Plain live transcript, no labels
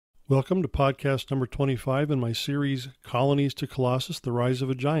Welcome to podcast number 25 in my series, Colonies to Colossus, The Rise of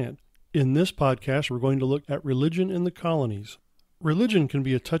a Giant. In this podcast, we're going to look at religion in the colonies. Religion can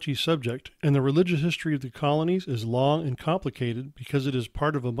be a touchy subject, and the religious history of the colonies is long and complicated because it is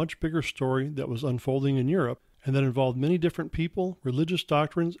part of a much bigger story that was unfolding in Europe and that involved many different people, religious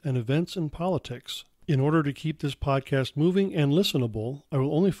doctrines, and events in politics. In order to keep this podcast moving and listenable, I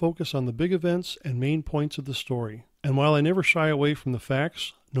will only focus on the big events and main points of the story. And while I never shy away from the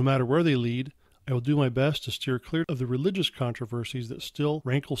facts, no matter where they lead, I will do my best to steer clear of the religious controversies that still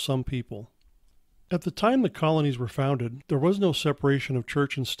rankle some people. At the time the colonies were founded, there was no separation of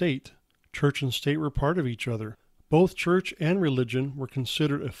church and state. Church and state were part of each other. Both church and religion were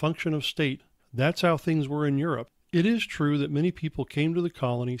considered a function of state. That's how things were in Europe. It is true that many people came to the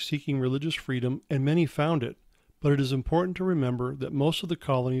colonies seeking religious freedom, and many found it. But it is important to remember that most of the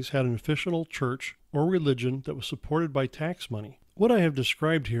colonies had an official church or religion that was supported by tax money. What I have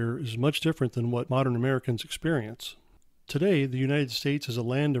described here is much different than what modern Americans experience. Today, the United States is a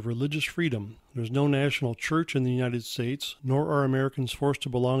land of religious freedom. There's no national church in the United States, nor are Americans forced to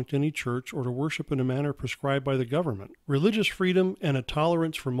belong to any church or to worship in a manner prescribed by the government. Religious freedom and a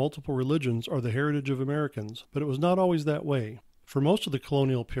tolerance for multiple religions are the heritage of Americans, but it was not always that way. For most of the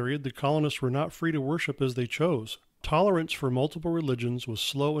colonial period, the colonists were not free to worship as they chose. Tolerance for multiple religions was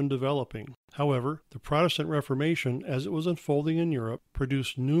slow in developing. However, the Protestant Reformation, as it was unfolding in Europe,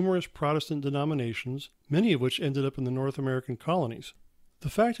 produced numerous Protestant denominations, many of which ended up in the North American colonies. The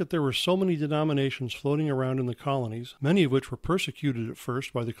fact that there were so many denominations floating around in the colonies, many of which were persecuted at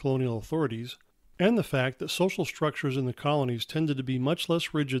first by the colonial authorities, and the fact that social structures in the colonies tended to be much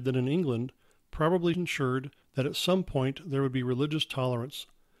less rigid than in England, probably ensured that at some point there would be religious tolerance.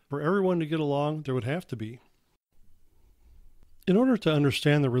 For everyone to get along, there would have to be. In order to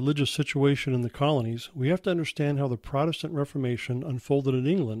understand the religious situation in the colonies, we have to understand how the Protestant Reformation unfolded in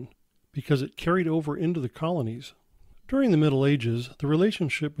England, because it carried over into the colonies. During the Middle Ages, the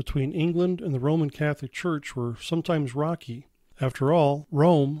relationship between England and the Roman Catholic Church were sometimes rocky. After all,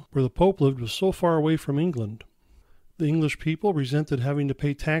 Rome, where the Pope lived, was so far away from England. The English people resented having to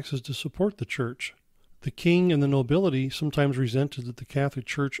pay taxes to support the church. The king and the nobility sometimes resented that the Catholic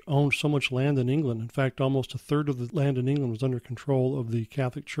Church owned so much land in England. In fact, almost a third of the land in England was under control of the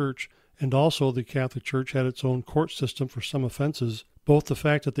Catholic Church, and also the Catholic Church had its own court system for some offenses. Both the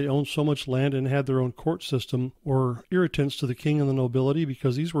fact that they owned so much land and had their own court system were irritants to the king and the nobility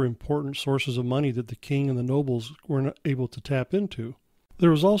because these were important sources of money that the king and the nobles were not able to tap into. There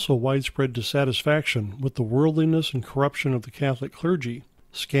was also widespread dissatisfaction with the worldliness and corruption of the Catholic clergy.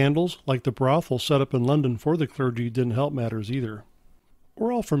 Scandals, like the brothel set up in London for the clergy, didn't help matters either.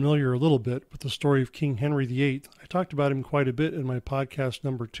 We're all familiar a little bit with the story of King Henry VIII. I talked about him quite a bit in my podcast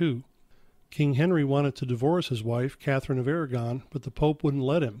number 2. King Henry wanted to divorce his wife, Catherine of Aragon, but the Pope wouldn't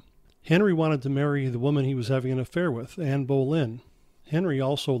let him. Henry wanted to marry the woman he was having an affair with, Anne Boleyn. Henry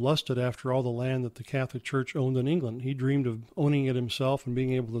also lusted after all the land that the Catholic Church owned in England. He dreamed of owning it himself and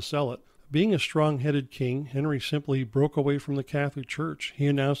being able to sell it. Being a strong-headed king, Henry simply broke away from the Catholic Church. He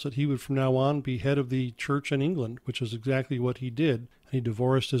announced that he would from now on be head of the church in England, which is exactly what he did. He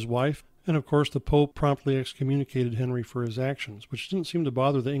divorced his wife, and of course the Pope promptly excommunicated Henry for his actions, which didn't seem to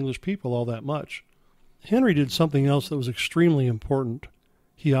bother the English people all that much. Henry did something else that was extremely important.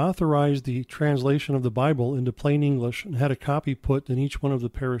 He authorized the translation of the Bible into plain English and had a copy put in each one of the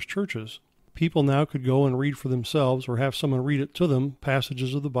parish churches. People now could go and read for themselves or have someone read it to them,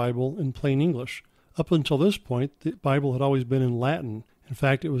 passages of the Bible in plain English. Up until this point, the Bible had always been in Latin. In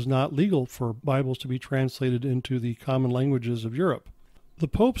fact, it was not legal for Bibles to be translated into the common languages of Europe. The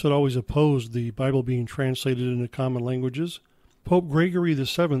popes had always opposed the Bible being translated into common languages. Pope Gregory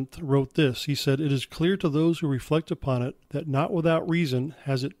VII wrote this. He said, "It is clear to those who reflect upon it that not without reason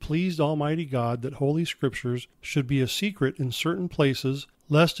has it pleased Almighty God that Holy Scriptures should be a secret in certain places,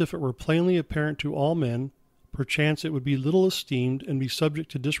 lest if it were plainly apparent to all men, perchance it would be little esteemed and be subject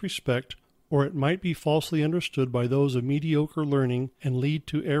to disrespect, or it might be falsely understood by those of mediocre learning and lead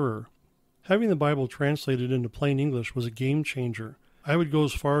to error." Having the Bible translated into plain English was a game changer. I would go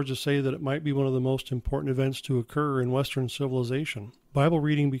as far as to say that it might be one of the most important events to occur in Western civilization. Bible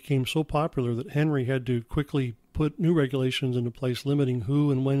reading became so popular that Henry had to quickly put new regulations into place limiting who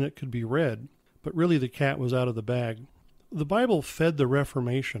and when it could be read. But really the cat was out of the bag. The Bible fed the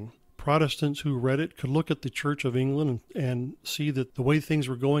Reformation. Protestants who read it could look at the Church of England and see that the way things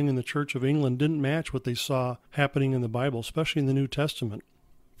were going in the Church of England didn't match what they saw happening in the Bible, especially in the New Testament.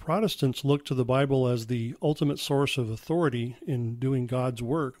 Protestants looked to the Bible as the ultimate source of authority in doing God's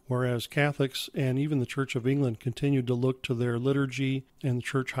work, whereas Catholics and even the Church of England continued to look to their liturgy and the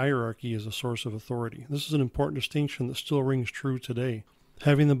church hierarchy as a source of authority. This is an important distinction that still rings true today.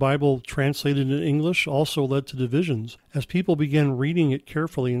 Having the Bible translated in English also led to divisions. As people began reading it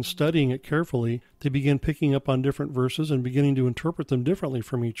carefully and studying it carefully, they began picking up on different verses and beginning to interpret them differently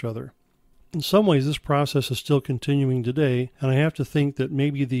from each other. In some ways, this process is still continuing today, and I have to think that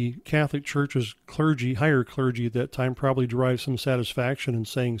maybe the Catholic Church's clergy, higher clergy at that time, probably derived some satisfaction in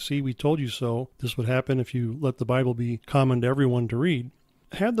saying, "See, we told you so. This would happen if you let the Bible be common to everyone to read."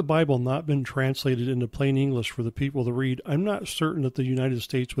 Had the Bible not been translated into plain English for the people to read, I'm not certain that the United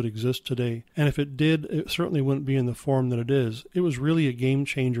States would exist today. And if it did, it certainly wouldn't be in the form that it is. It was really a game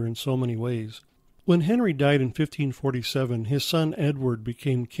changer in so many ways. When Henry died in 1547, his son Edward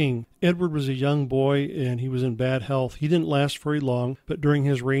became king. Edward was a young boy and he was in bad health. He didn't last very long, but during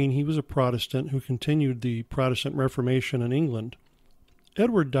his reign he was a Protestant who continued the Protestant Reformation in England.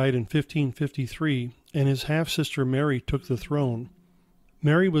 Edward died in 1553, and his half-sister Mary took the throne.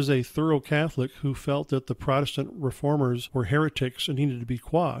 Mary was a thorough Catholic who felt that the Protestant reformers were heretics and needed to be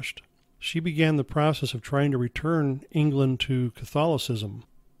quashed. She began the process of trying to return England to Catholicism.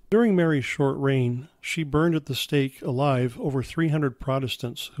 During Mary's short reign, she burned at the stake alive over 300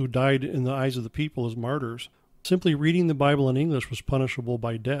 Protestants who died in the eyes of the people as martyrs. Simply reading the Bible in English was punishable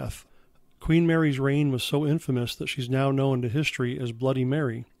by death. Queen Mary's reign was so infamous that she's now known to history as Bloody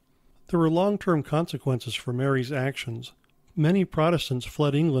Mary. There were long-term consequences for Mary's actions. Many Protestants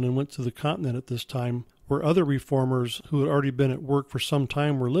fled England and went to the continent at this time, where other reformers who had already been at work for some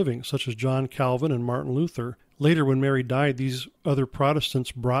time were living, such as John Calvin and Martin Luther. Later, when Mary died, these other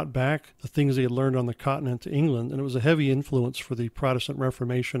Protestants brought back the things they had learned on the continent to England, and it was a heavy influence for the Protestant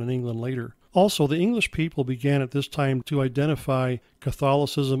Reformation in England later. Also, the English people began at this time to identify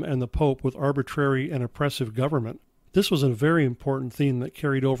Catholicism and the Pope with arbitrary and oppressive government. This was a very important theme that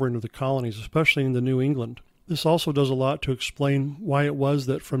carried over into the colonies, especially into New England. This also does a lot to explain why it was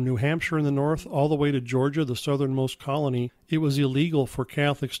that from New Hampshire in the north all the way to Georgia, the southernmost colony, it was illegal for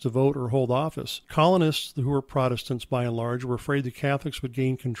Catholics to vote or hold office. Colonists, who were Protestants by and large, were afraid the Catholics would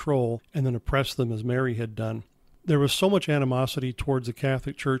gain control and then oppress them as Mary had done. There was so much animosity towards the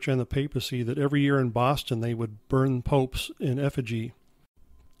Catholic Church and the papacy that every year in Boston they would burn popes in effigy.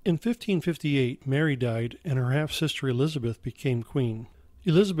 In 1558, Mary died and her half-sister Elizabeth became queen.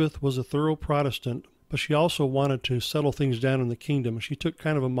 Elizabeth was a thorough Protestant, but she also wanted to settle things down in the kingdom. She took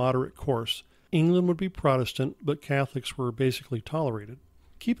kind of a moderate course. England would be Protestant, but Catholics were basically tolerated.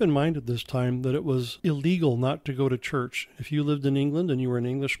 Keep in mind at this time that it was illegal not to go to church. If you lived in England and you were an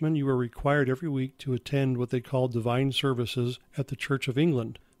Englishman, you were required every week to attend what they called divine services at the Church of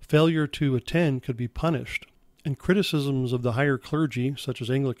England. Failure to attend could be punished. And criticisms of the higher clergy, such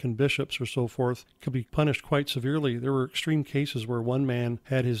as Anglican bishops or so forth, could be punished quite severely. There were extreme cases where one man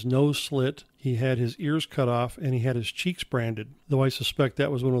had his nose slit, he had his ears cut off, and he had his cheeks branded, though I suspect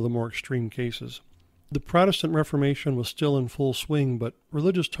that was one of the more extreme cases. The Protestant Reformation was still in full swing, but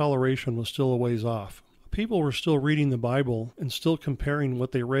religious toleration was still a ways off. People were still reading the Bible and still comparing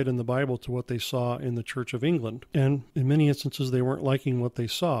what they read in the Bible to what they saw in the Church of England, and in many instances they weren't liking what they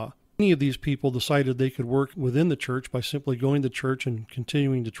saw. Many of these people decided they could work within the church by simply going to church and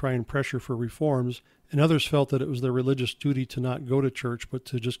continuing to try and pressure for reforms, and others felt that it was their religious duty to not go to church but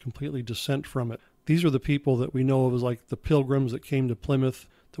to just completely dissent from it. These are the people that we know of as like the pilgrims that came to Plymouth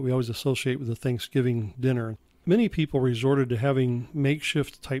that we always associate with the Thanksgiving dinner. Many people resorted to having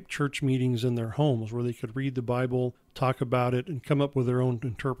makeshift type church meetings in their homes where they could read the Bible, talk about it, and come up with their own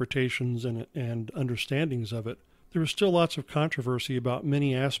interpretations and understandings of it. There was still lots of controversy about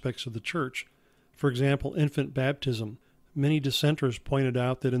many aspects of the church. For example, infant baptism. Many dissenters pointed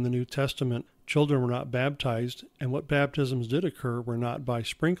out that in the New Testament, children were not baptized, and what baptisms did occur were not by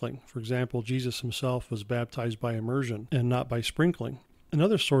sprinkling. For example, Jesus himself was baptized by immersion and not by sprinkling.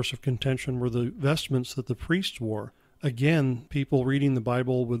 Another source of contention were the vestments that the priests wore. Again, people reading the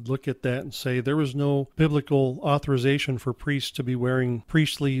Bible would look at that and say there was no biblical authorization for priests to be wearing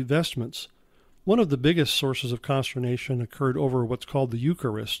priestly vestments. One of the biggest sources of consternation occurred over what's called the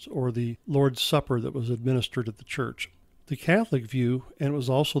Eucharist, or the Lord's Supper that was administered at the church. The Catholic view, and it was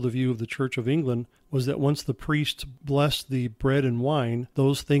also the view of the Church of England, was that once the priest blessed the bread and wine,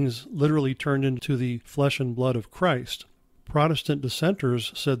 those things literally turned into the flesh and blood of Christ. Protestant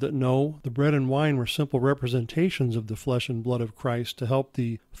dissenters said that no, the bread and wine were simple representations of the flesh and blood of Christ to help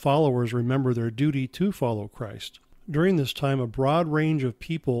the followers remember their duty to follow Christ. During this time, a broad range of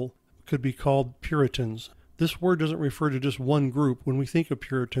people could be called Puritans. This word doesn't refer to just one group. When we think of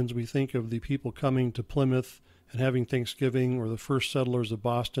Puritans, we think of the people coming to Plymouth and having Thanksgiving, or the first settlers of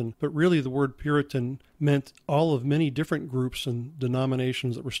Boston. But really the word Puritan meant all of many different groups and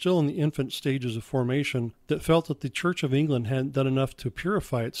denominations that were still in the infant stages of formation that felt that the Church of England hadn't done enough to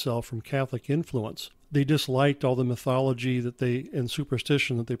purify itself from Catholic influence. They disliked all the mythology and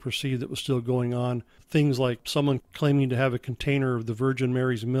superstition that they perceived that was still going on. Things like someone claiming to have a container of the Virgin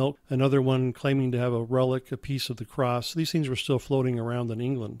Mary's milk, another one claiming to have a relic, a piece of the cross. These things were still floating around in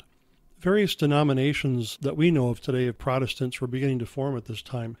England. Various denominations that we know of today of Protestants were beginning to form at this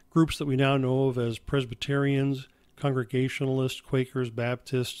time. Groups that we now know of as Presbyterians, Congregationalists, Quakers,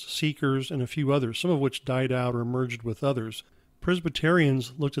 Baptists, Seekers, and a few others, some of which died out or merged with others.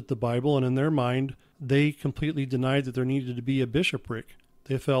 Presbyterians looked at the Bible, and in their mind, they completely denied that there needed to be a bishopric.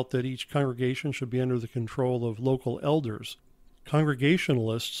 They felt that each congregation should be under the control of local elders.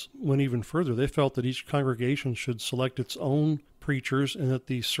 Congregationalists went even further. They felt that each congregation should select its own preachers and that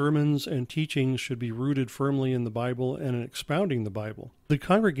the sermons and teachings should be rooted firmly in the Bible and in expounding the Bible. The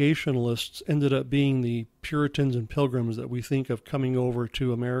Congregationalists ended up being the Puritans and Pilgrims that we think of coming over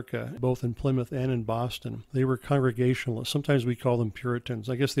to America, both in Plymouth and in Boston. They were Congregationalists. Sometimes we call them Puritans.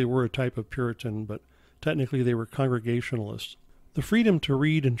 I guess they were a type of Puritan, but technically they were Congregationalists. The freedom to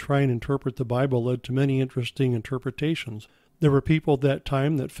read and try and interpret the Bible led to many interesting interpretations. There were people at that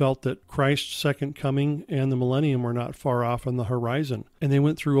time that felt that Christ's second coming and the millennium were not far off on the horizon, and they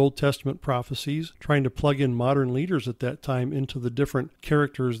went through Old Testament prophecies, trying to plug in modern leaders at that time into the different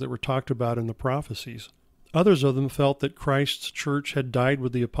characters that were talked about in the prophecies. Others of them felt that Christ's church had died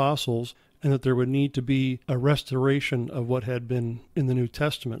with the apostles and that there would need to be a restoration of what had been in the New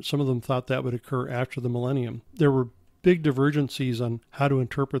Testament. Some of them thought that would occur after the millennium. There were big divergencies on how to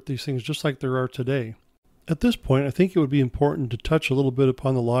interpret these things, just like there are today. At this point, I think it would be important to touch a little bit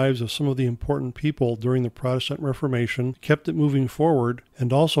upon the lives of some of the important people during the Protestant Reformation, kept it moving forward,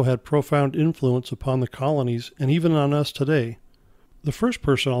 and also had profound influence upon the colonies and even on us today. The first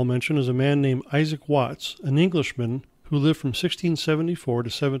person I'll mention is a man named Isaac Watts, an Englishman who lived from 1674 to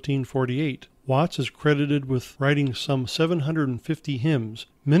 1748. Watts is credited with writing some 750 hymns.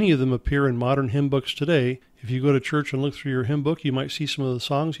 Many of them appear in modern hymn books today. If you go to church and look through your hymn book, you might see some of the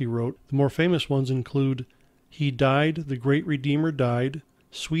songs he wrote. The more famous ones include He Died, the Great Redeemer Died,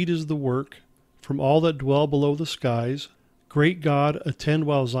 Sweet is the Work, From All That Dwell Below the Skies, Great God, Attend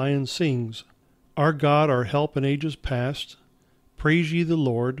While Zion Sings, Our God, Our Help in Ages Past, Praise Ye the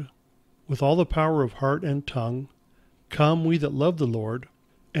Lord, With All the Power of Heart and Tongue, Come, We That Love the Lord,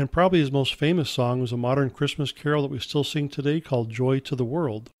 and probably his most famous song is a modern Christmas carol that we still sing today called Joy to the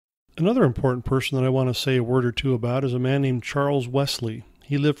World. Another important person that I want to say a word or two about is a man named Charles Wesley.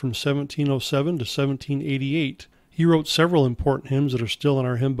 He lived from 1707 to 1788. He wrote several important hymns that are still in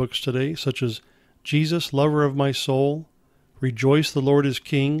our hymn books today, such as Jesus, Lover of My Soul, Rejoice the Lord is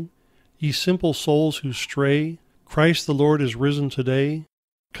King, Ye Simple Souls Who Stray, Christ the Lord is Risen Today,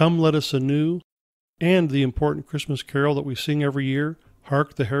 Come Let Us Anew, and the important Christmas carol that we sing every year,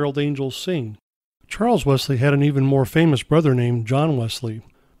 Hark the Herald Angels Sing. Charles Wesley had an even more famous brother named John Wesley.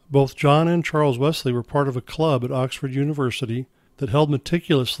 Both John and Charles Wesley were part of a club at Oxford University that held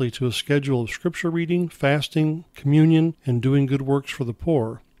meticulously to a schedule of scripture reading, fasting, communion, and doing good works for the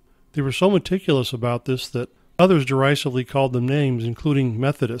poor. They were so meticulous about this that others derisively called them names, including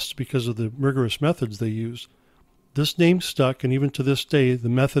Methodists, because of the rigorous methods they used. This name stuck, and even to this day, the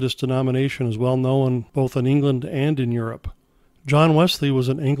Methodist denomination is well known both in England and in Europe. John Wesley was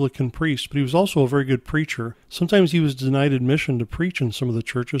an Anglican priest, but he was also a very good preacher. Sometimes he was denied admission to preach in some of the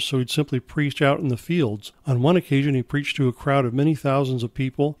churches, so he'd simply preach out in the fields. On one occasion, he preached to a crowd of many thousands of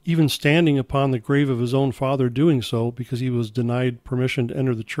people, even standing upon the grave of his own father doing so because he was denied permission to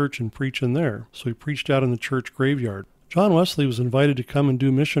enter the church and preach in there. So he preached out in the church graveyard. John Wesley was invited to come and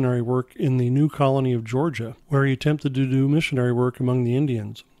do missionary work in the new colony of Georgia, where he attempted to do missionary work among the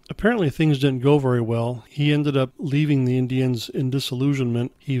Indians. Apparently things didn't go very well. He ended up leaving the Indians in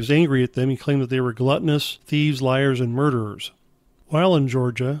disillusionment. He was angry at them. He claimed that they were gluttonous, thieves, liars, and murderers. While in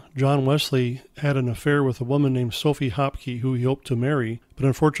Georgia, John Wesley had an affair with a woman named Sophie Hopke, who he hoped to marry, but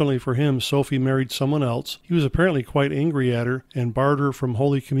unfortunately for him, Sophie married someone else. He was apparently quite angry at her and barred her from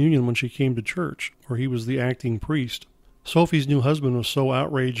Holy Communion when she came to church, where he was the acting priest. Sophie's new husband was so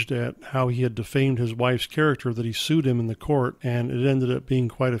outraged at how he had defamed his wife's character that he sued him in the court, and it ended up being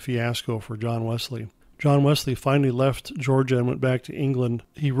quite a fiasco for John Wesley. John Wesley finally left Georgia and went back to England.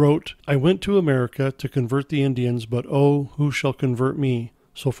 He wrote, "I went to America to convert the Indians, but oh, who shall convert me?"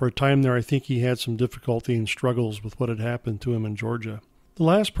 So for a time there, I think he had some difficulty and struggles with what had happened to him in Georgia. The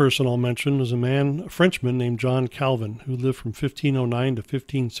last person I'll mention is a Frenchman named John Calvin, who lived from 1509 to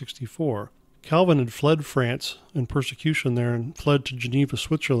 1564. Calvin had fled France and persecution there and fled to Geneva,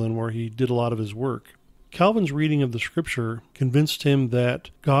 Switzerland, where he did a lot of his work. Calvin's reading of the scripture convinced him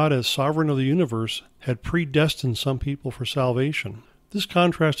that God, as sovereign of the universe, had predestined some people for salvation. This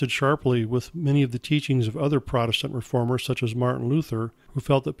contrasted sharply with many of the teachings of other Protestant reformers such as Martin Luther, who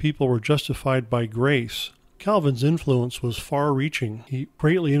felt that people were justified by grace. Calvin's influence was far-reaching. He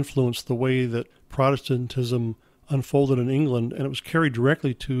greatly influenced the way that Protestantism unfolded in England, and it was carried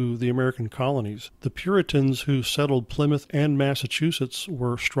directly to the American colonies. The Puritans who settled Plymouth and Massachusetts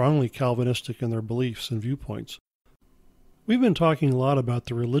were strongly Calvinistic in their beliefs and viewpoints. We've been talking a lot about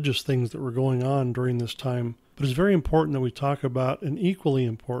the religious things that were going on during this time, but it's very important that we talk about an equally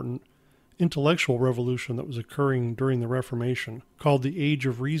important intellectual revolution that was occurring during the Reformation, called the Age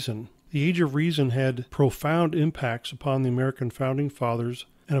of Reason. The Age of Reason had profound impacts upon the American founding fathers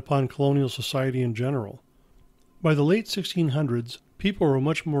and upon colonial society in general. By the late 1600s, people were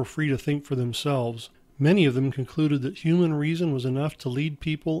much more free to think for themselves. Many of them concluded that human reason was enough to lead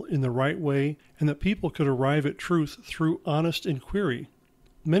people in the right way and that people could arrive at truth through honest inquiry.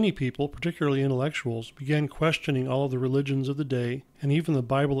 Many people, particularly intellectuals, began questioning all of the religions of the day and even the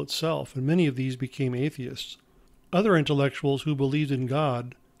Bible itself, and many of these became atheists. Other intellectuals who believed in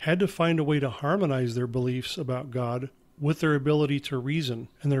God had to find a way to harmonize their beliefs about God with their ability to reason,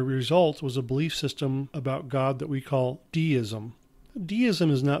 and the result was a belief system about God that we call deism. Deism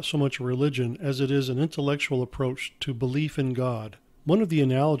is not so much a religion as it is an intellectual approach to belief in God. One of the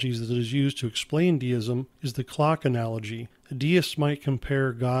analogies that is used to explain deism is the clock analogy. Deists might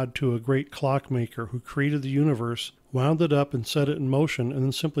compare God to a great clockmaker who created the universe, wound it up and set it in motion, and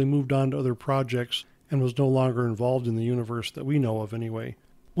then simply moved on to other projects and was no longer involved in the universe that we know of anyway.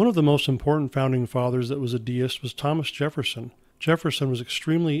 One of the most important founding fathers that was a deist was Thomas Jefferson. Jefferson was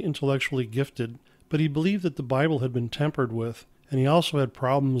extremely intellectually gifted, but he believed that the Bible had been tampered with, and he also had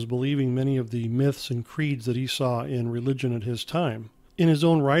problems believing many of the myths and creeds that he saw in religion at his time. In his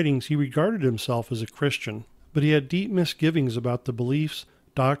own writings, he regarded himself as a Christian, but he had deep misgivings about the beliefs,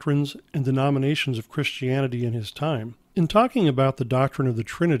 doctrines, and denominations of Christianity in his time. In talking about the doctrine of the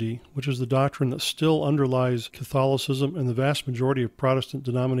Trinity, which is the doctrine that still underlies Catholicism and the vast majority of Protestant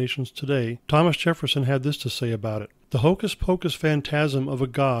denominations today, Thomas Jefferson had this to say about it. The hocus-pocus phantasm of a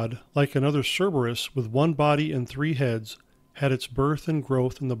God, like another Cerberus with one body and three heads, had its birth and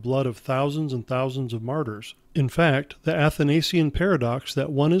growth in the blood of thousands and thousands of martyrs. In fact, the Athanasian paradox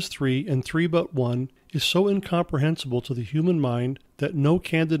that one is three and three but one is so incomprehensible to the human mind that no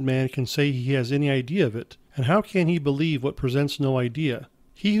candid man can say he has any idea of it. And how can he believe what presents no idea?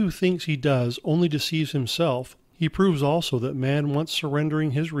 He who thinks he does only deceives himself. He proves also that man, once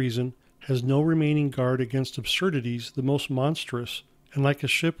surrendering his reason, has no remaining guard against absurdities the most monstrous, and like a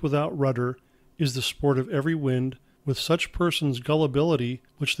ship without rudder, is the sport of every wind. With such persons gullibility,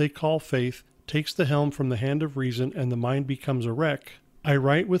 which they call faith, takes the helm from the hand of reason, and the mind becomes a wreck. I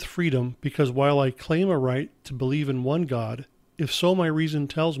write with freedom, because while I claim a right to believe in one God, if so my reason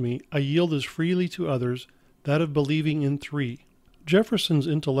tells me, I yield as freely to others that of believing in three. Jefferson's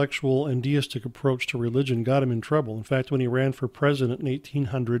intellectual and deistic approach to religion got him in trouble. In fact, when he ran for president in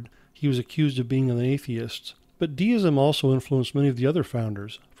 1800, he was accused of being an atheist. But deism also influenced many of the other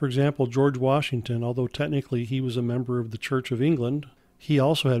founders. For example, George Washington, although technically he was a member of the Church of England, he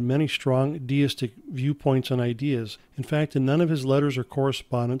also had many strong deistic viewpoints and ideas. In fact, in none of his letters or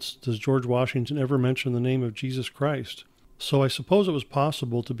correspondence does George Washington ever mention the name of Jesus Christ. So I suppose it was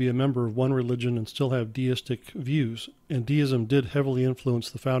possible to be a member of one religion and still have deistic views, and deism did heavily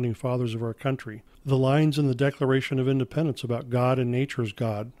influence the founding fathers of our country. The lines in the Declaration of Independence about God and nature's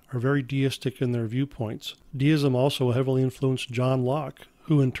God are very deistic in their viewpoints. Deism also heavily influenced John Locke,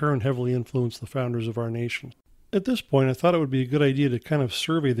 who in turn heavily influenced the founders of our nation. At this point, I thought it would be a good idea to kind of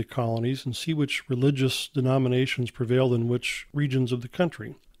survey the colonies and see which religious denominations prevailed in which regions of the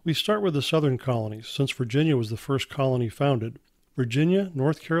country. We start with the southern colonies, since Virginia was the first colony founded. Virginia,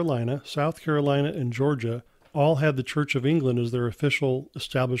 North Carolina, South Carolina, and Georgia all had the Church of England as their official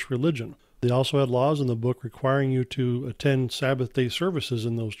established religion. They also had laws in the book requiring you to attend Sabbath day services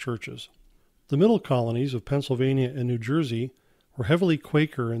in those churches. The middle colonies of Pennsylvania and New Jersey were heavily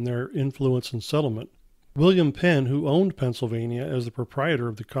Quaker in their influence and settlement. William Penn, who owned Pennsylvania as the proprietor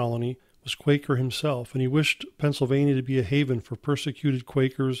of the colony, was Quaker himself, and he wished Pennsylvania to be a haven for persecuted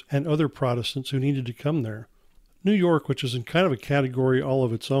Quakers and other Protestants who needed to come there. New York, which is in kind of a category all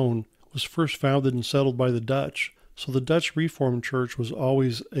of its own, was first founded and settled by the Dutch, so the Dutch Reformed Church was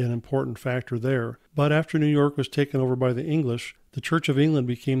always an important factor there. But after New York was taken over by the English, the Church of England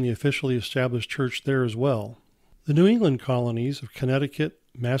became the officially established church there as well. The New England colonies of Connecticut,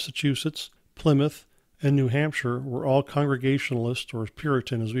 Massachusetts, Plymouth, and New Hampshire were all Congregationalist, or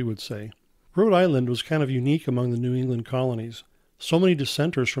Puritan as we would say. Rhode Island was kind of unique among the New England colonies. So many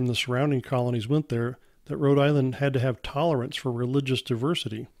dissenters from the surrounding colonies went there that Rhode Island had to have tolerance for religious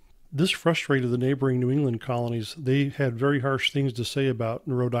diversity. This frustrated the neighboring New England colonies. They had very harsh things to say about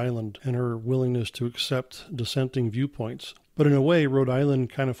Rhode Island and her willingness to accept dissenting viewpoints. But in a way, Rhode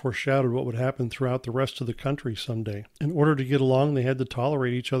Island kind of foreshadowed what would happen throughout the rest of the country someday. In order to get along, they had to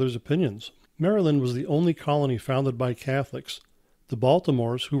tolerate each other's opinions. Maryland was the only colony founded by Catholics. The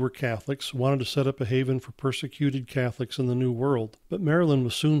Baltimores, who were Catholics, wanted to set up a haven for persecuted Catholics in the New World, but Maryland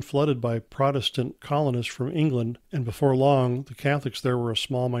was soon flooded by Protestant colonists from England, and before long, the Catholics there were a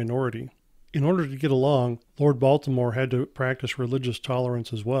small minority. In order to get along, Lord Baltimore had to practice religious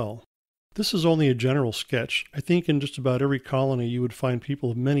tolerance as well. This is only a general sketch. I think in just about every colony you would find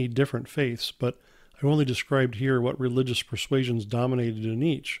people of many different faiths, but I've only described here what religious persuasions dominated in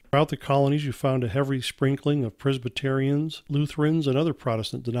each. Throughout the colonies you found a heavy sprinkling of Presbyterians, Lutherans, and other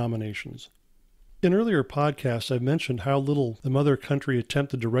Protestant denominations. In earlier podcasts I've mentioned how little the mother country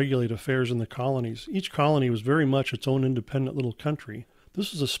attempted to regulate affairs in the colonies. Each colony was very much its own independent little country.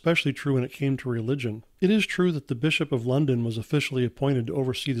 This was especially true when it came to religion. It is true that the Bishop of London was officially appointed to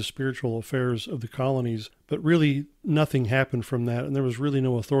oversee the spiritual affairs of the colonies, but really nothing happened from that, and there was really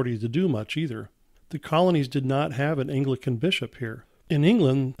no authority to do much either. The colonies did not have an Anglican bishop here. In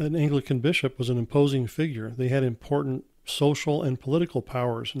England, an Anglican bishop was an imposing figure. They had important social and political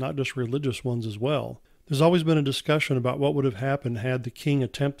powers, not just religious ones as well. There's always been a discussion about what would have happened had the king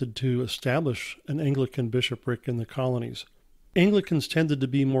attempted to establish an Anglican bishopric in the colonies. Anglicans tended to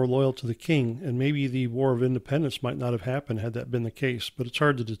be more loyal to the king, and maybe the War of Independence might not have happened had that been the case, but it's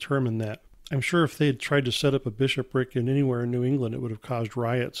hard to determine that. I'm sure if they had tried to set up a bishopric in anywhere in New England, it would have caused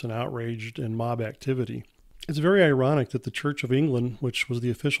riots and outrage and mob activity. It's very ironic that the Church of England, which was the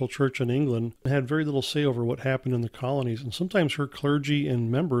official church in England, had very little say over what happened in the colonies, and sometimes her clergy and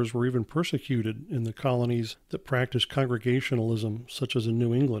members were even persecuted in the colonies that practiced Congregationalism, such as in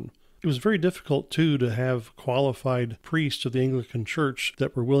New England. It was very difficult, too, to have qualified priests of the Anglican Church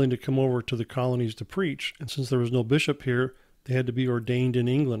that were willing to come over to the colonies to preach, and since there was no bishop here, they had to be ordained in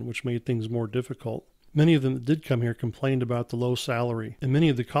England, which made things more difficult. Many of them that did come here complained about the low salary, and many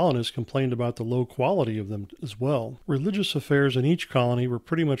of the colonists complained about the low quality of them as well. Religious affairs in each colony were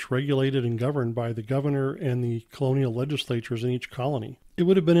pretty much regulated and governed by the governor and the colonial legislatures in each colony. It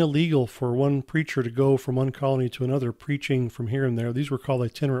would have been illegal for one preacher to go from one colony to another preaching from here and there. These were called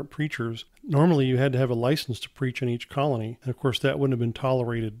itinerant preachers. Normally you had to have a license to preach in each colony, and of course that wouldn't have been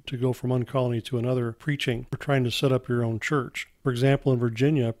tolerated to go from one colony to another preaching or trying to set up your own church. For example, in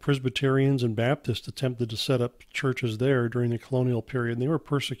Virginia, Presbyterians and Baptists attempted to set up churches there during the colonial period, and they were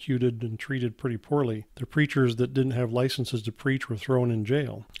persecuted and treated pretty poorly. The preachers that didn't have licenses to preach were thrown in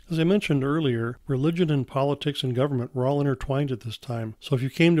jail. As I mentioned earlier, religion and politics and government were all intertwined at this time. So if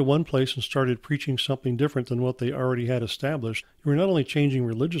you came to one place and started preaching something different than what they already had established, you were not only changing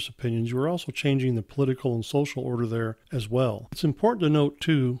religious opinions, you were also changing the political and social order there as well. It's important to note,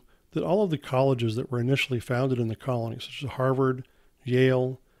 too, that all of the colleges that were initially founded in the colonies, such as Harvard,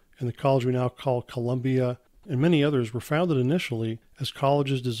 Yale, and the college we now call Columbia, and many others, were founded initially as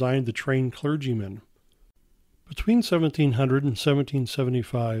colleges designed to train clergymen. Between 1700 and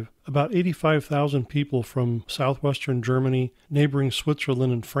 1775, about 85,000 people from southwestern Germany, neighboring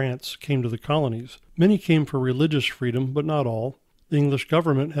Switzerland, and France came to the colonies. Many came for religious freedom, but not all. The English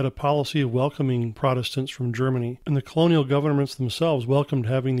government had a policy of welcoming Protestants from Germany, and the colonial governments themselves welcomed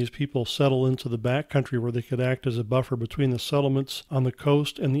having these people settle into the back country where they could act as a buffer between the settlements on the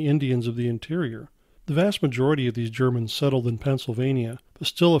coast and the Indians of the interior. The vast majority of these Germans settled in Pennsylvania, but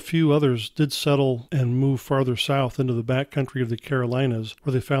still a few others did settle and move farther south into the back country of the Carolinas,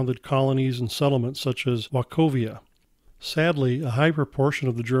 where they founded colonies and settlements such as Wachovia. Sadly, a high proportion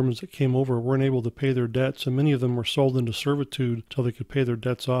of the Germans that came over weren't able to pay their debts, and many of them were sold into servitude till they could pay their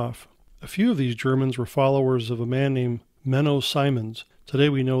debts off. A few of these Germans were followers of a man named Menno Simons. Today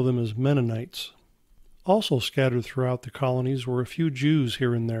we know them as Mennonites. Also scattered throughout the colonies were a few Jews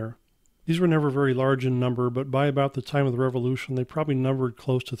here and there. These were never very large in number, but by about the time of the Revolution they probably numbered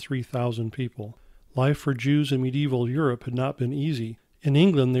close to 3,000 people. Life for Jews in medieval Europe had not been easy. In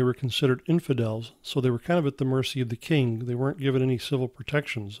England, they were considered infidels, so they were kind of at the mercy of the king. They weren't given any civil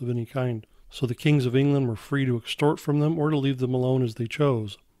protections of any kind. So the kings of England were free to extort from them or to leave them alone as they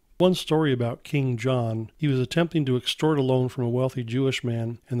chose. One story about King John: he was attempting to extort a loan from a wealthy Jewish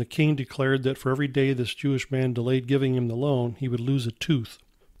man, and the king declared that for every day this Jewish man delayed giving him the loan, he would lose a tooth.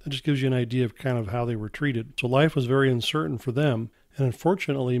 That just gives you an idea of kind of how they were treated. So life was very uncertain for them, and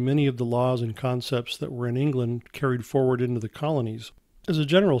unfortunately many of the laws and concepts that were in England carried forward into the colonies. As a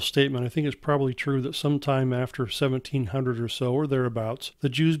general statement, I think it's probably true that sometime after 1700 or so, or thereabouts, the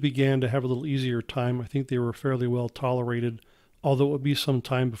Jews began to have a little easier time. I think they were fairly well tolerated, although it would be some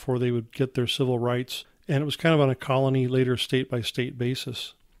time before they would get their civil rights, and it was kind of on a colony, later state-by-state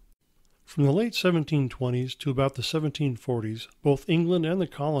basis. From the late 1720s to about the 1740s, both England and the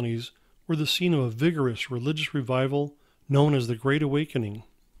colonies were the scene of a vigorous religious revival known as the Great Awakening.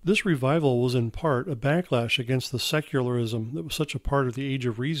 This revival was in part a backlash against the secularism that was such a part of the Age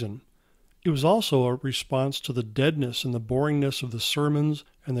of Reason. It was also a response to the deadness and the boringness of the sermons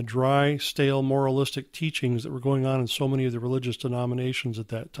and the dry, stale, moralistic teachings that were going on in so many of the religious denominations at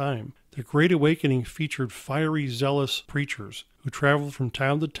that time. The Great Awakening featured fiery, zealous preachers who traveled from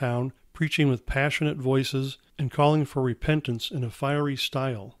town to town, preaching with passionate voices and calling for repentance in a fiery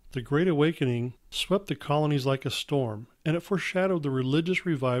style. The Great Awakening swept the colonies like a storm, and it foreshadowed the religious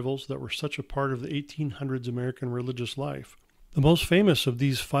revivals that were such a part of the 1800s American religious life. The most famous of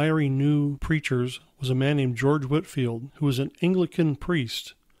these fiery new preachers was a man named George Whitefield, who was an Anglican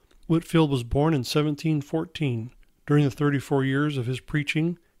priest. Whitefield was born in 1714. During the 34 years of his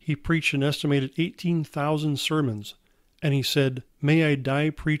preaching, he preached an estimated 18,000 sermons, and he said, "May I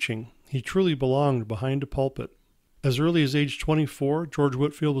die preaching." He truly belonged behind a pulpit. As early as age 24, George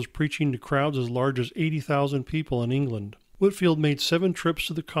Whitefield was preaching to crowds as large as 80,000 people in England. Whitefield made 7 trips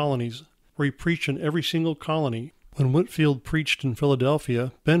to the colonies, where he preached in every single colony. When Whitefield preached in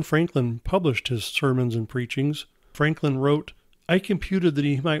Philadelphia, Ben Franklin published his sermons and preachings. Franklin wrote, "I computed that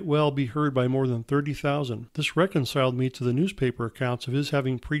he might well be heard by more than 30,000. This reconciled me to the newspaper accounts of his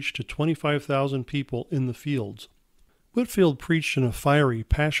having preached to 25,000 people in the fields." Whitefield preached in a fiery,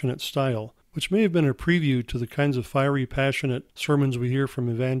 passionate style, which may have been a preview to the kinds of fiery, passionate sermons we hear from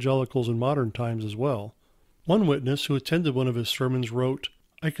evangelicals in modern times as well. One witness who attended one of his sermons wrote,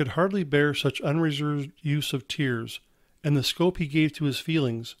 "I could hardly bear such unreserved use of tears, and the scope he gave to his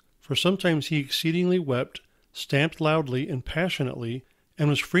feelings, for sometimes he exceedingly wept, stamped loudly and passionately, and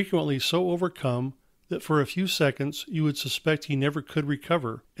was frequently so overcome that for a few seconds you would suspect he never could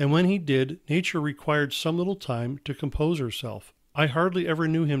recover, and when he did, nature required some little time to compose herself. I hardly ever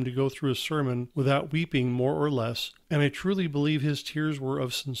knew him to go through a sermon without weeping more or less, and I truly believe his tears were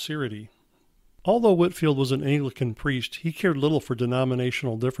of sincerity." Although Whitefield was an Anglican priest, he cared little for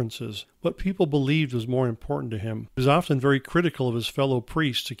denominational differences. What people believed was more important to him. He was often very critical of his fellow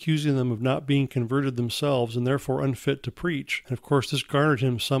priests, accusing them of not being converted themselves and therefore unfit to preach, and of course this garnered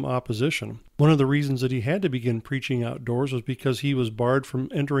him some opposition. One of the reasons that he had to begin preaching outdoors was because he was barred from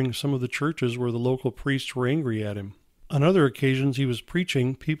entering some of the churches where the local priests were angry at him. On other occasions he was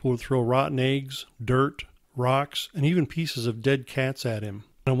preaching, people would throw rotten eggs, dirt, rocks, and even pieces of dead cats at him.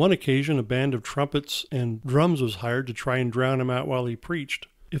 On one occasion, a band of trumpets and drums was hired to try and drown him out while he preached.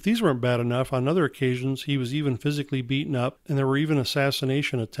 If these weren't bad enough, on other occasions he was even physically beaten up, and there were even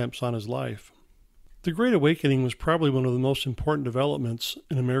assassination attempts on his life. The Great Awakening was probably one of the most important developments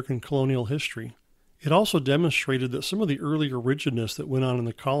in American colonial history. It also demonstrated that some of the earlier rigidness that went on in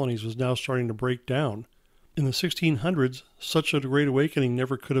the colonies was now starting to break down. In the 1600s, such a Great Awakening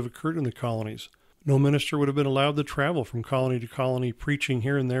never could have occurred in the colonies. No minister would have been allowed to travel from colony to colony preaching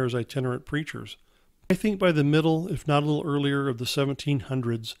here and there as itinerant preachers. I think by the middle, if not a little earlier, of the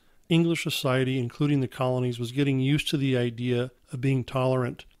 1700s, English society, including the colonies, was getting used to the idea of being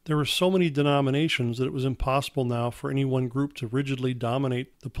tolerant. There were so many denominations that it was impossible now for any one group to rigidly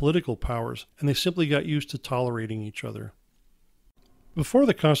dominate the political powers, and they simply got used to tolerating each other. Before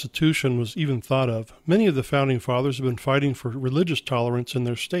the Constitution was even thought of, many of the Founding Fathers had been fighting for religious tolerance in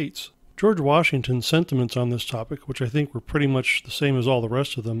their states. George Washington's sentiments on this topic, which I think were pretty much the same as all the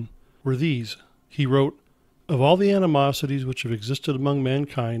rest of them, were these. He wrote, "Of all the animosities which have existed among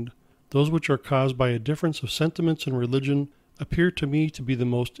mankind, those which are caused by a difference of sentiments in religion appear to me to be the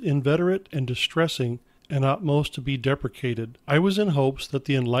most inveterate and distressing, and ought most to be deprecated. I was in hopes that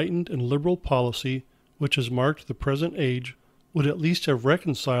the enlightened and liberal policy which has marked the present age would at least have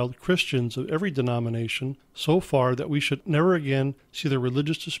reconciled Christians of every denomination so far that we should never again see their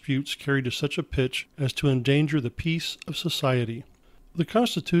religious disputes carried to such a pitch as to endanger the peace of society." The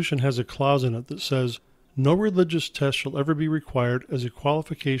Constitution has a clause in it that says, "No religious test shall ever be required as a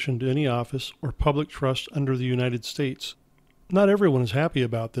qualification to any office or public trust under the United States." Not everyone is happy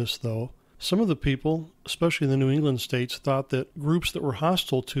about this, though. Some of the people, especially in the New England states, thought that groups that were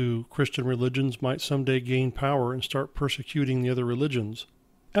hostile to Christian religions might someday gain power and start persecuting the other religions.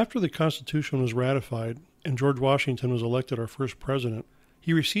 After the Constitution was ratified and George Washington was elected our first president,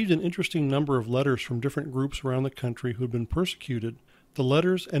 he received an interesting number of letters from different groups around the country who had been persecuted. The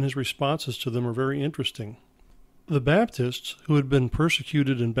letters and his responses to them are very interesting. The Baptists, who had been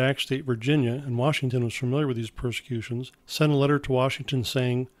persecuted in backstate Virginia, and Washington was familiar with these persecutions, sent a letter to Washington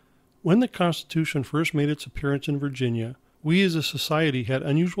saying, "When the Constitution first made its appearance in Virginia, we as a society had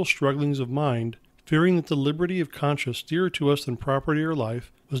unusual strugglings of mind, fearing that the liberty of conscience dearer to us than property or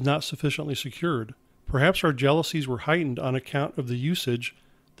life was not sufficiently secured. Perhaps our jealousies were heightened on account of the usage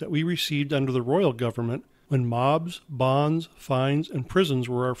that we received under the royal government when mobs, bonds, fines, and prisons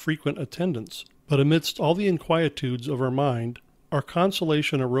were our frequent attendants. But amidst all the inquietudes of our mind, our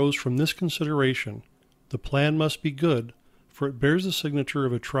consolation arose from this consideration: the plan must be good, for it bears the signature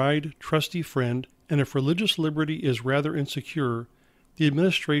of a tried, trusty friend, and if religious liberty is rather insecure, the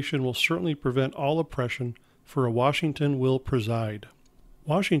administration will certainly prevent all oppression, for a Washington will preside.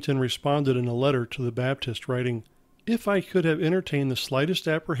 Washington responded in a letter to the Baptist, writing, "If I could have entertained the slightest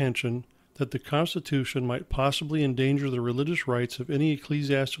apprehension that the Constitution might possibly endanger the religious rights of any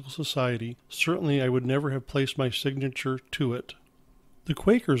ecclesiastical society, certainly I would never have placed my signature to it." The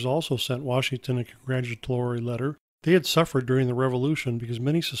Quakers also sent Washington a congratulatory letter. They had suffered during the Revolution because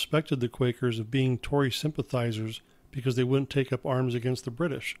many suspected the Quakers of being Tory sympathizers because they wouldn't take up arms against the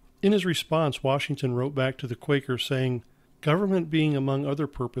British. In his response, Washington wrote back to the Quakers saying, "Government being, among other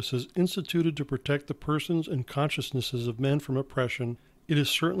purposes, instituted to protect the persons and consciences of men from oppression, it is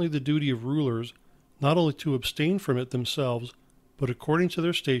certainly the duty of rulers not only to abstain from it themselves, but according to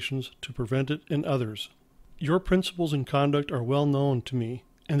their stations to prevent it in others. Your principles and conduct are well known to me,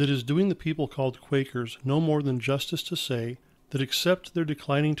 and it is doing the people called Quakers no more than justice to say that except their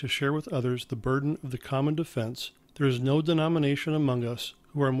declining to share with others the burden of the common defense, there is no denomination among us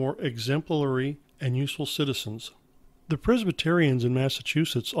who are more exemplary and useful citizens." The Presbyterians in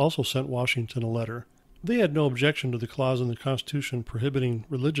Massachusetts also sent Washington a letter. They had no objection to the clause in the Constitution prohibiting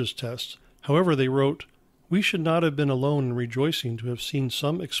religious tests. However, they wrote, "We should not have been alone in rejoicing to have seen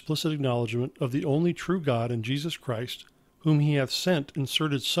some explicit acknowledgment of the only true God in Jesus Christ, whom he hath sent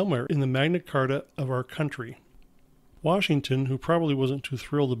inserted somewhere in the Magna Carta of our country." Washington, who probably wasn't too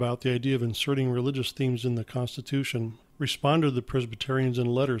thrilled about the idea of inserting religious themes in the Constitution, responded to the Presbyterians in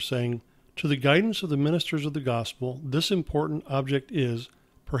a letter saying, "To the guidance of the ministers of the gospel, this important object is,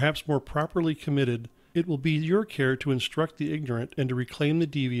 perhaps more properly committed. It will be your care to instruct the ignorant and to reclaim the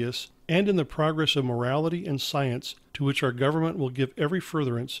devious, and in the progress of morality and science, to which our government will give every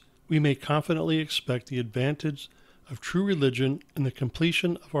furtherance, we may confidently expect the advantage of true religion and the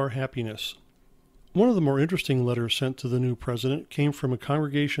completion of our happiness." One of the more interesting letters sent to the new president came from a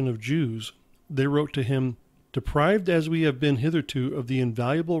congregation of Jews. They wrote to him, "Deprived as we have been hitherto of the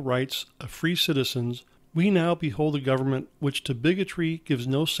invaluable rights of free citizens, we now behold a government which to bigotry gives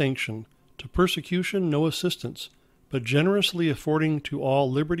no sanction, to persecution no assistance, but generously affording to all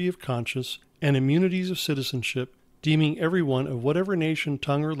liberty of conscience and immunities of citizenship, deeming every one of whatever nation,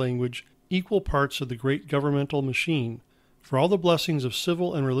 tongue, or language equal parts of the great governmental machine, for all the blessings of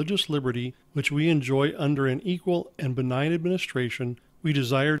civil and religious liberty which we enjoy under an equal and benign administration, we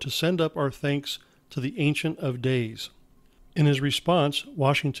desire to send up our thanks to the Ancient of Days." In his response,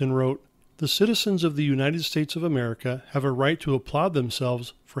 Washington wrote, "The citizens of the United States of America have a right to applaud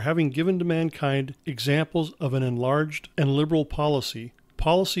themselves for having given to mankind examples of an enlarged and liberal policy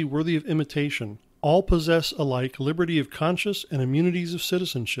worthy of imitation. All possess alike liberty of conscience and immunities of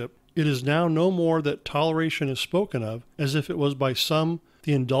citizenship. It is now no more that toleration is spoken of, as if it was by some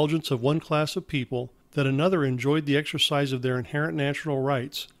the indulgence of one class of people, that another enjoyed the exercise of their inherent natural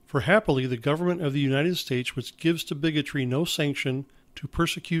rights. For happily the government of the United States, which gives to bigotry no sanction, to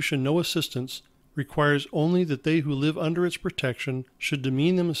persecution no assistance, requires only that they who live under its protection should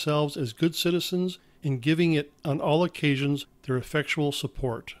demean themselves as good citizens in giving it on all occasions their effectual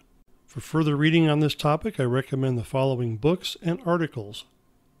support." For further reading on this topic, I recommend the following books and articles: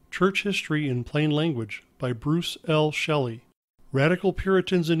 Church History in Plain Language by Bruce L. Shelley. Radical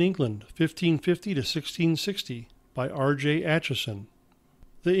Puritans in England, 1550 to 1660 by R.J. Atchison.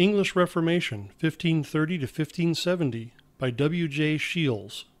 The English Reformation, 1530 to 1570 by W.J.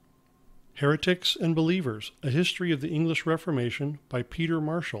 Shields. Heretics and Believers, A History of the English Reformation by Peter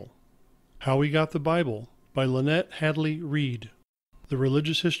Marshall. How We Got the Bible by Lynette Hadley Reed. The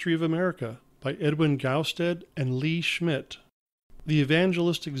Religious History of America by Edwin Gausted and Lee Schmidt. The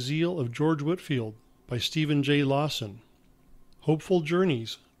Evangelistic Zeal of George Whitefield by Stephen J. Lawson. Hopeful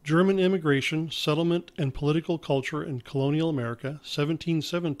Journeys, German Immigration, Settlement, and Political Culture in Colonial America,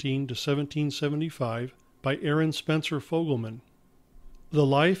 1717 to 1775 by Aaron Spencer Fogelman. The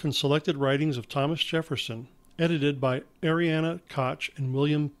Life and Selected Writings of Thomas Jefferson, edited by Ariana Koch and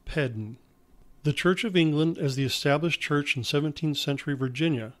William Pedden. The Church of England as the Established Church in 17th Century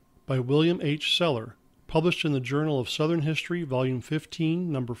Virginia by William H. Seller, published in the Journal of Southern History, Volume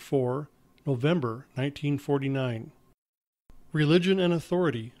 15, Number 4, November 1949. Religion and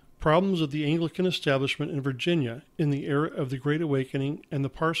Authority, Problems of the Anglican Establishment in Virginia in the Era of the Great Awakening and the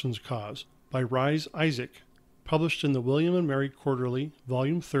Parsons Cause, by Rise Isaac, published in the William and Mary Quarterly,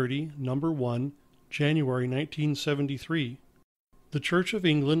 Volume 30, Number 1, January 1973. The Church of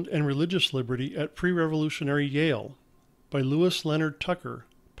England and Religious Liberty at Pre-Revolutionary Yale, by Lewis Leonard Tucker,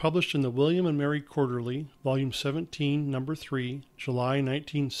 published in the William and Mary Quarterly, Volume 17, Number 3, July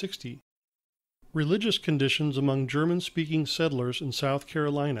 1960. Religious Conditions Among German-Speaking Settlers in South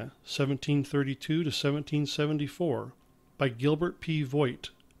Carolina, 1732 to 1774, by Gilbert P.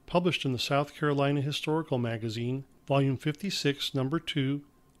 Voigt, published in the South Carolina Historical Magazine, Volume 56, Number 2,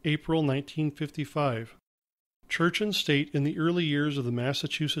 April 1955. Church and State in the Early Years of the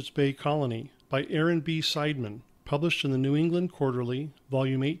Massachusetts Bay Colony, by Aaron B. Seidman, published in the New England Quarterly,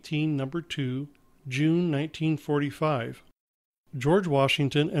 Volume 18, Number 2, June 1945. George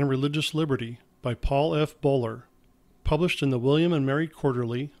Washington and Religious Liberty, by Paul F. Bowler, published in the William and Mary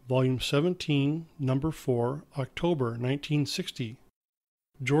Quarterly, Volume 17, Number 4, October 1960.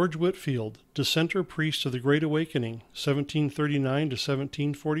 George Whitefield, Dissenter Priest of the Great Awakening, 1739 to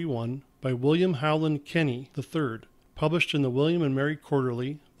 1741, by William Howland Kenny III, published in the William and Mary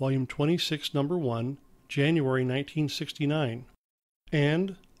Quarterly, Volume 26, Number 1, January 1969.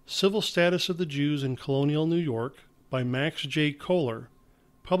 And Civil Status of the Jews in Colonial New York, by Max J. Kohler,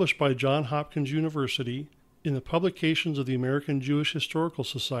 published by Johns Hopkins University in the Publications of the American Jewish Historical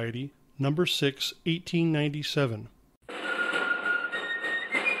Society, Number 6, 1897.